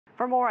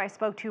For more, I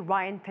spoke to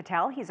Ryan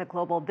Patel. He's a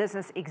global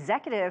business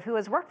executive who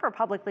has worked for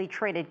publicly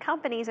traded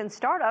companies and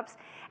startups,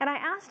 and I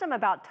asked him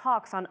about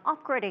talks on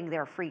upgrading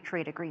their free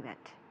trade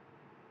agreement.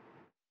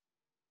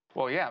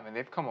 Well, yeah, I mean,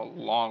 they've come a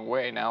long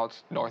way. Now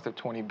it's north of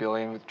 20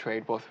 billion with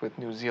trade, both with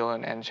New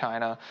Zealand and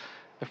China.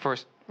 The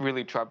first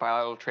really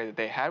bilateral trade that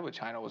they had with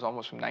China was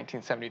almost from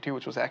 1972,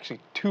 which was actually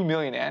 2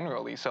 million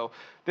annually. So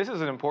this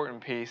is an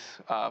important piece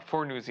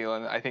for New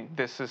Zealand. I think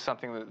this is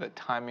something that the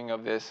timing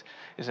of this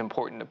is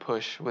important to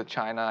push with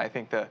China. I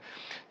think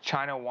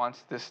China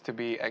wants this to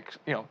be,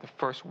 the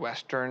first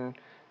Western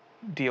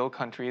deal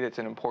country. That's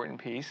an important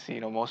piece.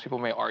 Most people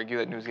may argue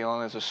that New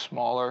Zealand is a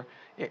smaller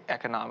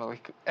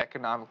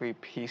economically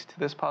piece to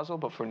this puzzle,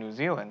 but for New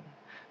Zealand,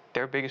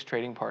 their biggest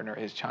trading partner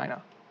is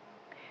China.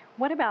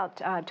 What about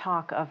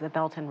talk of the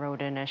Belt and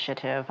Road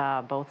Initiative?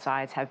 Both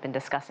sides have been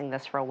discussing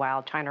this for a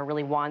while. China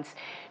really wants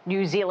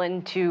New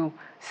Zealand to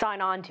sign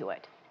on to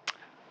it.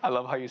 I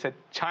love how you said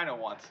China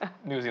wants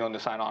New Zealand to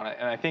sign on it,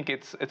 and I think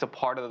it's a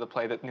part of the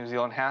play that New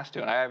Zealand has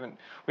to. And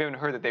we haven't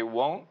heard that they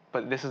won't,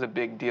 but this is a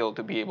big deal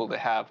to be able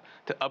to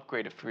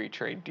upgrade a free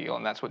trade deal,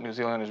 and that's what New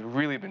Zealand has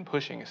really been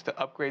pushing, is to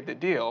upgrade the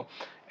deal,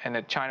 and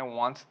that China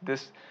wants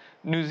this.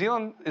 New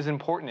Zealand is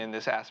important in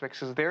this aspect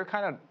because they're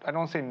kind of, I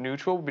don't say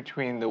neutral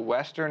between the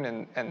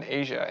Western and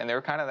Asia, and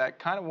they're kind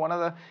of one of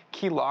the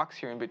key locks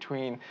here in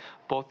between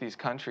both these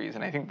countries.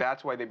 And I think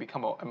that's why they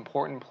become an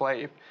important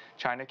play. If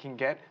China can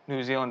get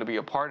New Zealand to be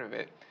a part of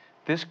it,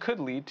 this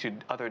could lead to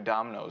other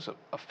dominoes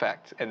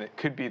effect, and it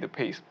could be the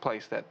place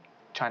that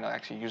China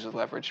actually uses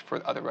leverage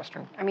for other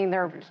Western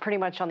they're countries. Pretty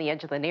much on the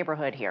edge of the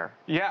neighborhood here.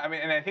 Yeah,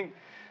 and I think,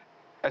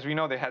 as we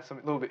know, they had some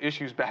little bit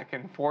issues back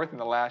and forth in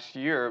the last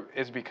year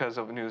is because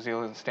of New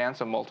Zealand's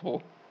stance on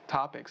multiple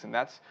topics, and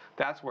that's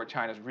where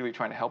China's really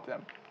trying to help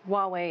them.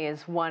 Huawei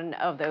is one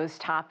of those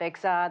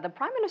topics. The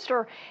Prime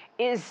Minister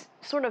is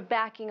sort of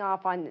backing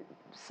off on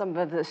some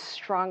of the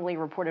strongly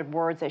reported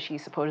words that she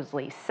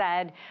supposedly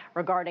said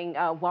regarding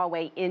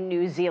Huawei in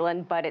New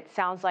Zealand, but it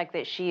sounds like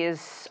that she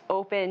is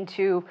open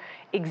to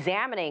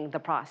examining the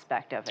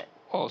prospect of it.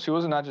 Well, she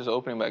was not just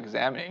opening but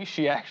examining.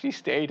 She actually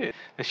stated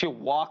that she'll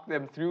walk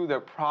them through their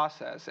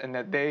process,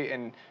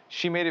 and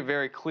she made it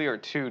very clear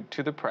to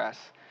the press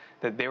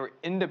that they were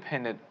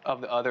independent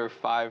of the other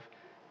 5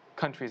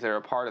 countries that are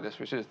a part of this,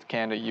 which is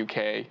Canada,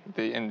 UK,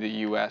 the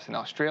US, and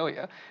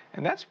Australia.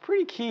 And that's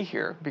pretty key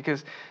here,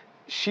 because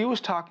she was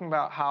talking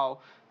about how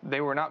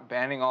they were not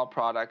banning all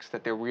products,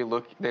 that they're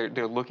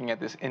looking at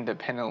this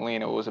independently,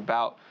 and it was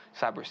about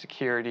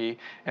cybersecurity,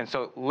 and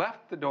so it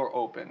left the door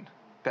open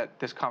that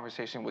this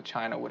conversation with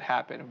China would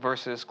happen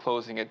versus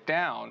closing it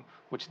down,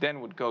 which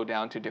then would go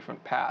down to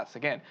different paths.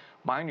 Again,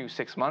 mind you,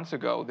 6 months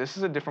ago, this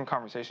is a different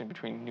conversation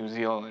between New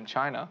Zealand and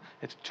China.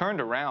 It's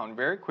turned around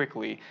very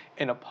quickly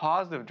in a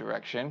positive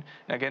direction.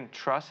 And again,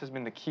 trust has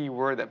been the key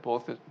word that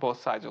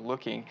both sides are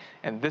looking,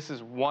 and this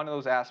is one of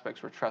those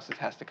aspects where trust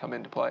has to come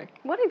into play.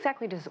 What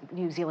exactly does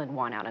New Zealand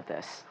want out of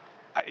this?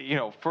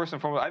 First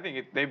and foremost, I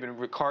think they've been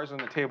cards on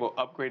the table,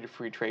 upgraded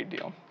free trade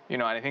deal.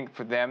 And I think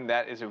for them,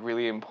 that is a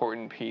really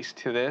important piece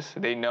to this.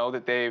 They know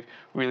that they've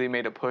really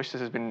made a push.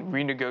 This has been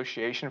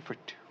renegotiation for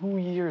 2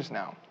 years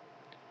now.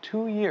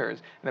 2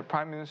 years. And the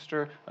Prime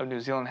Minister of New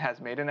Zealand has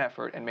made an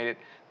effort and made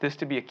this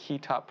to be a key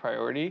top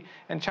priority.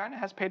 And China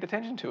has paid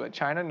attention to it.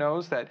 China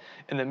knows that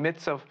in the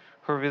midst of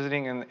her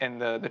visiting and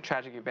the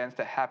tragic events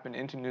that happened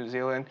into New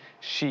Zealand,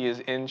 she is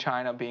in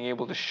China, being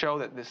able to show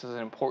that this is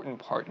an important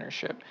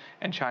partnership.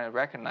 And China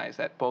recognized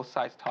that. Both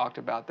sides talked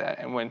about that.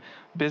 And when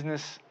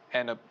business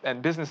and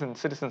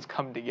citizens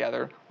come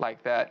together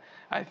like that,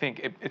 I think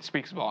it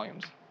speaks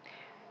volumes.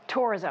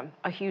 Tourism,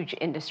 a huge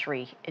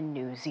industry in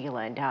New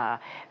Zealand.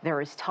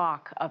 There is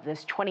talk of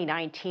this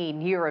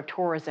 2019 year of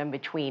tourism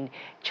between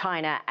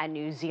China and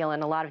New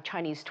Zealand. A lot of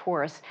Chinese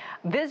tourists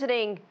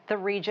visiting the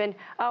region.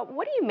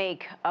 What do you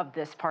make of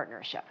this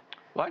partnership?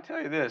 Well, I tell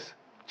you this,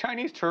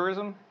 Chinese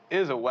tourism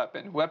is a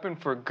weapon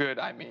for good.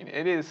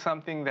 It is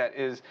something that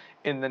is,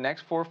 in the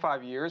next 4 or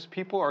 5 years,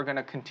 people are going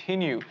to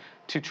continue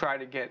to try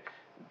to get,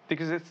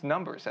 because it's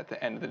numbers at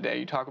the end of the day.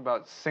 You talk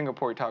about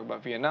Singapore, you talk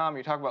about Vietnam,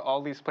 you talk about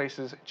all these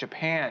places,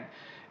 Japan.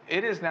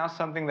 It is now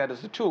something that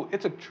is a tool.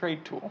 It's a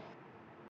trade tool.